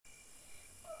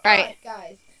Right. Alright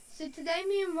guys, so today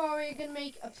me and Rory are going to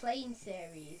make a plane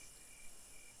series.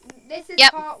 This is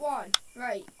Yep. part 1,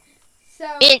 right. So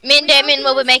Me and we are Damien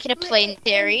will gonna be making a split plane it in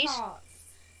series. parts.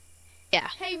 Yeah.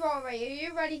 Hey Rory, are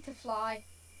you ready to fly?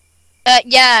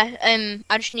 Yeah,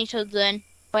 I just need to learn.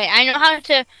 Wait, I know how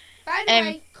to, By the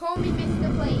way, call me Mr.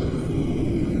 Please.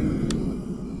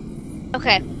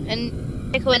 okay,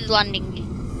 and pick away the landing gear.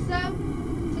 So,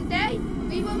 today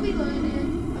we will be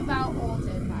learning about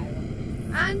autopilot.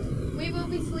 And we will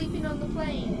be sleeping on the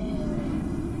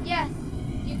plane. Yes,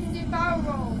 you can do barrel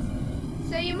rolls.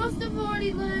 So you must have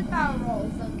already learned barrel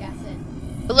rolls, I'm guessing.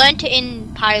 We learned it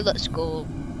in pilot school.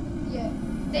 Yeah,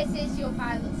 this is your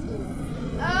pilot school.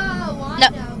 Oh, I No.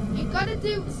 know. You've got to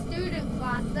do student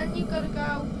class, then you've got to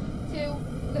go to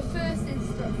the first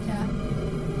instructor,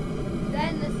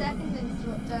 then the second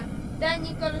instructor, then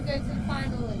you've got to go to the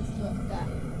final instructor.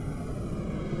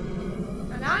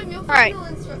 And I'm your final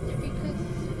instructor because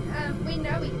we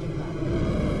know each other.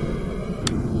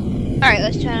 Alright,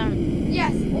 let's turn on.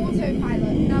 Yes,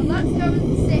 autopilot. Now let's go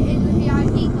and sit in the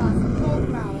VIP class and talk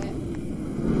about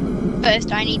it.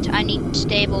 First, I need to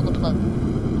stable the plug.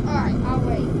 Alright, I'll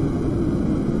wait.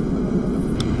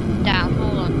 Down,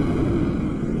 hold on.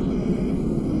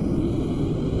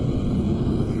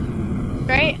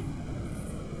 Right?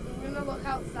 I'm gonna look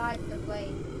outside the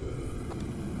plane.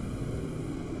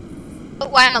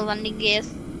 But why am I landing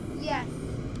gears? Yes,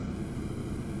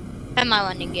 Where am I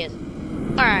landing gears?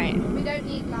 Alright. we don't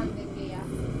need landing gear.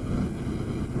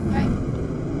 Right.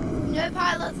 No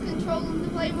pilots controlling the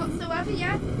plane whatsoever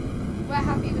yet. We're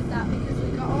happy with that because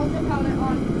we got autopilot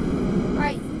on.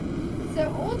 Right. So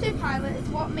autopilot is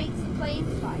what makes the plane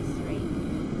fly straight.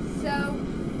 So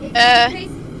in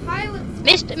case pilots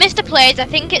Mr. Plays, I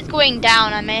think it's going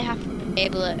down. I may have to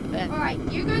stable it. Alright,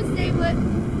 you go and stable it.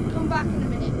 Come back in a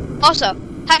minute. Also,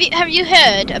 have you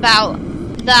heard about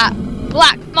that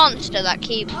black monster that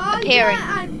keeps appearing?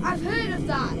 Yeah, I've heard of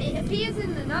that. It appears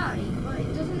in the night, but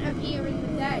it doesn't appear in the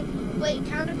day. But it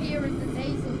can appear in the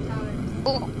day sometimes.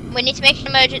 Oh, we need to make an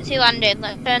emergency landing.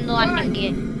 Let's turn the landing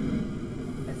gear.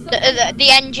 The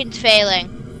engine's failing.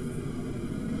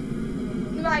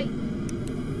 Right.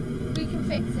 We can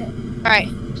fix it. Right.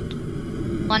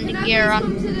 Landing gear on.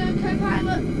 Come to the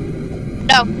co-pilot?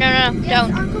 No, Yes,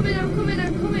 don't. I'm coming.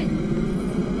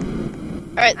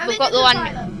 Alright, we've got the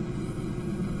landing.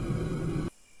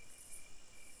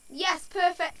 Yes,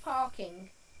 perfect parking.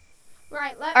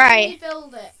 Right, let's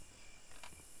rebuild it.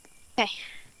 Okay.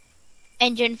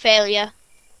 Engine failure.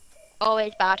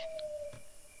 Always bad.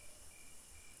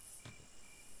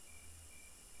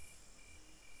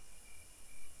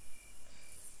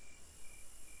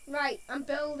 Right, I'm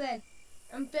building.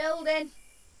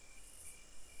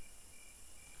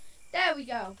 There we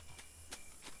go.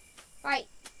 Right.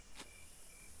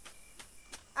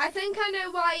 I think I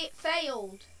know why it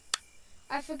failed.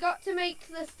 I forgot to make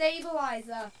the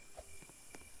stabilizer.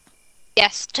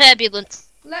 Yes, turbulence.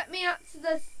 Let me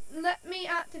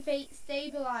activate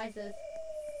stabilizers.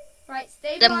 Right,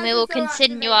 stabilizers. Then we will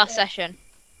continue our session.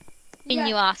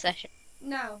 Continue our session.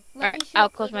 No, Right, me shut I'll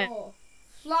close the door.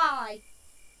 Fly.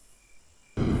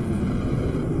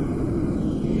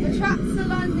 Retract the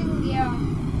landing gear.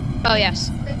 Oh yes.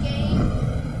 The game.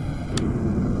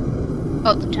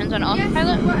 Oh, it turns on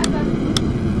autopilot. Yes,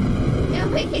 whatever. It'll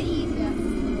make it easier.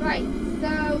 Right,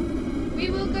 so we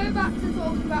will go back to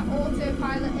talking about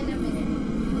autopilot in a minute.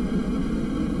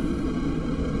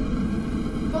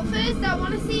 But first, I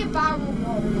want to see a barrel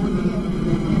roll of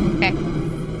you. Okay.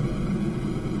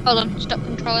 Hold on, stop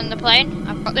controlling the plane.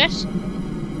 I've got this.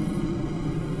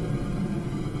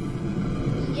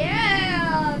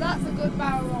 Yeah, that's a good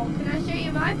barrel roll. Can I show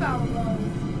you my barrel rolls?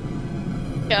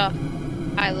 Sure.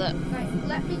 Pilot. Right,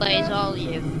 let me Plays just all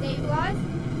you. stabilize.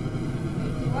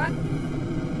 3, 2, 1.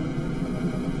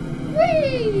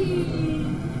 Whee!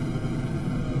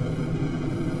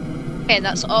 Okay,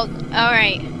 that's all.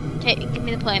 Alright. Give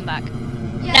me the plane back.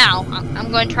 Yes. Now,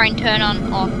 I'm going to try and turn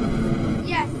on off.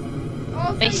 Yes.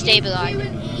 Also They stabilize use Q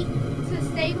it. and E to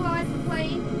stabilize the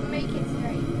plane and make it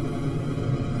straight.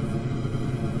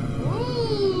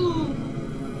 Ooh!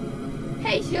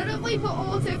 Hey, shouldn't we put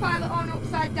autopilot on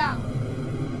upside down?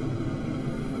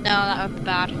 No, that would be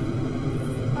bad.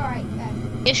 Alright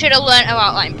then. You should have learnt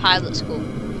about that in pilot school.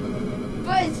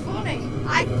 But it's funny.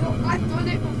 I've done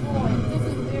it before. It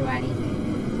doesn't do anything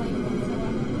to the plane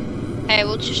whatsoever. Okay,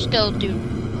 we'll just still do.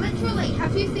 Literally,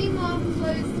 have you seen Marvel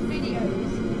Flow's videos?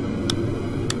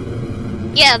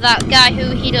 Yeah, that guy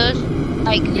who he does,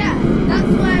 like, Yeah, that's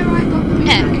where I got the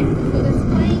Tech. mechanics for this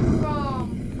plane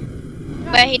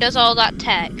from. where he does all that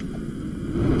tech.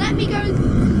 Let me go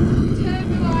and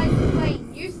turbulise the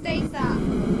plane. You stay sat.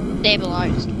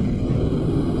 Stabilized.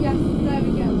 Yes, there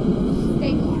we go.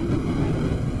 Stabilize. Right.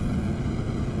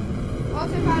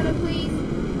 Autopilot, please.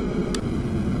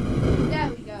 There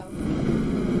we go.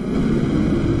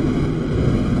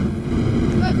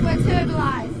 Good, we're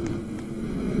turbulized.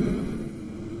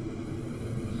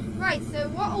 Right, so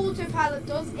what autopilot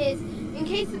does is, in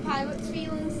case the pilot's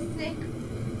feeling sick,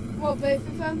 well, both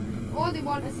of them, or they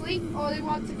want to sleep, or they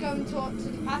want to go and talk to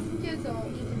the passengers, or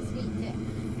even speak to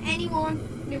anyone,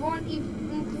 they won't even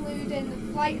include in the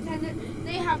flight attendant,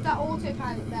 they have that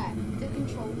autopilot there to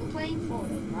control the plane for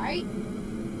them, right?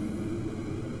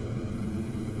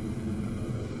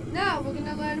 Now we're going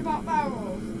to learn about barrel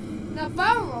rolls. Now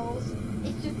barrel rolls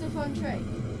is just a fun trick,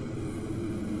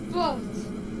 but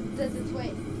there's a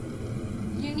twist.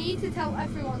 You need to tell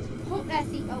everyone to put their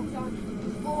seatbelts on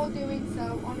before doing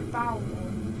so on a barrel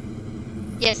roll.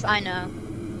 Yes, I know.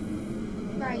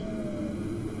 Right.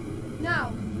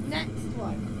 Now, next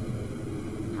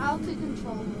one. How to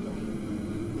control the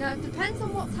plane. Now, it depends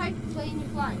on what type of plane you're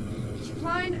flying. If you're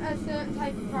flying a certain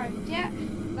type of private jet,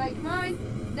 like mine,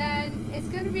 then it's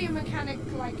going to be a mechanic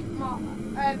like Martha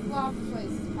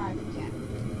Flo's private jet.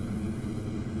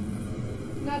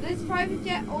 Now, this private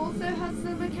jet also has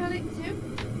a mechanic too.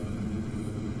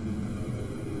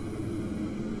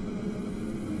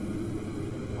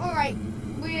 Alright,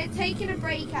 we're taking a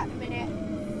break at the minute.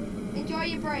 Enjoy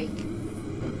your break.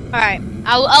 Alright,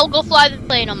 I'll go fly the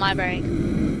plane on my break.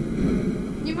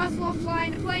 You must love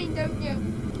flying a plane, don't you?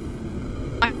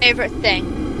 My favourite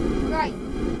thing. Right,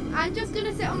 I'm just going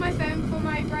to sit on my phone for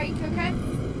my break, okay?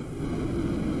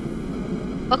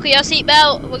 Buckle your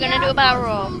seatbelt, we're going to do a barrel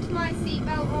roll. I've pulled my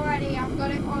seatbelt already, I've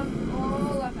got it on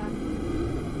all of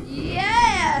them.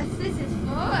 Yes, this is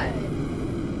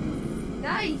fun.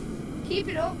 Nice. Keep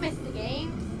it up, Mr.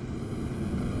 Games.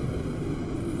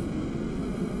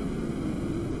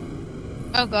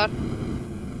 Oh god.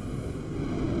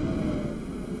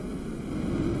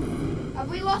 Have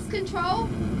we lost control?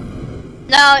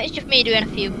 No, it's just me doing a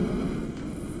few.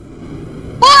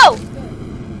 Whoa!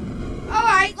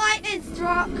 Alright, lightning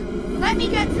struck. Let me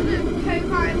get to the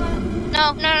co-pilot.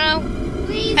 No.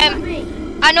 Please let me.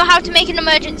 I know how to make an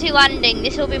emergency landing.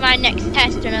 This will be my next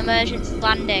test, an emergency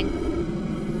landing.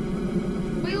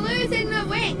 We're losing the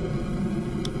wing.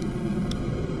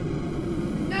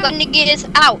 No, Landing gears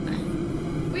out.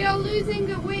 we are losing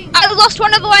the wing. I lost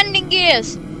one of the landing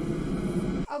gears.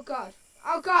 Oh god.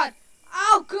 Oh god.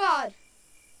 Oh god.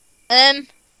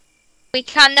 We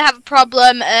kind of have a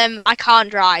problem. I can't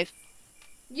drive.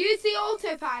 Use the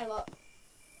autopilot.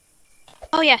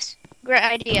 Oh yes, great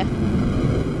idea.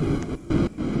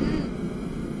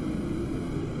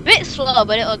 A bit slow,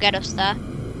 but it'll get us there.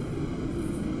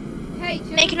 Hey,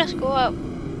 Making us go up.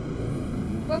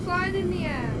 we're flying in the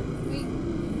air. We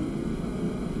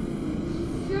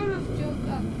should have jumped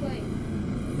that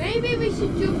plane. Maybe we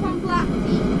should jump on Black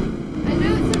Team. I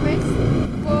know it's a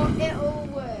risk, but it'll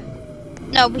work.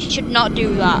 No, we should not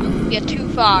do that. We are too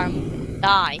far and we'll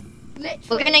die. Literally.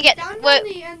 We're gonna get. Stand We're, on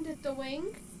the end of the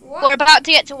wing. What? we're about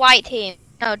to get to white team.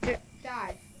 No, Dive.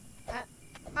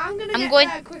 I'm gonna I'm get going-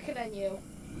 there quicker than you.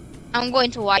 I'm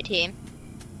going to white team.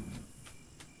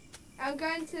 I'm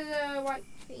going to the white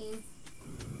team.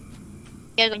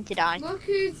 You're going to die. Look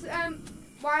who's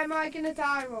why am I gonna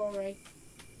die, Rory?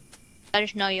 I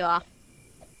just know you are.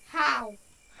 How?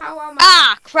 How am I?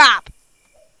 Ah, crap!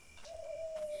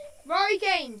 Rory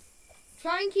Games,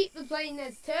 try and keep the plane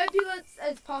as turbulent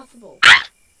as possible. Ah!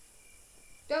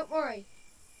 Don't worry.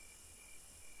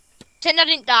 Pretend I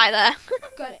didn't die there.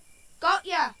 Got it. Got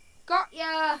ya. Got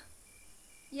ya.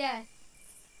 Yes.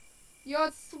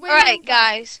 You're swimming. Alright,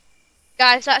 guys.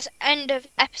 Guys, that's end of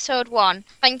episode 1.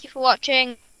 Thank you for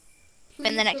watching.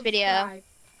 In the next video. Subscribe.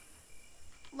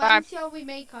 When shall we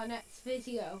make our next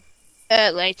video?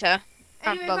 Later.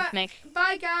 Can't Anyway, bother me.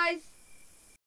 bye guys.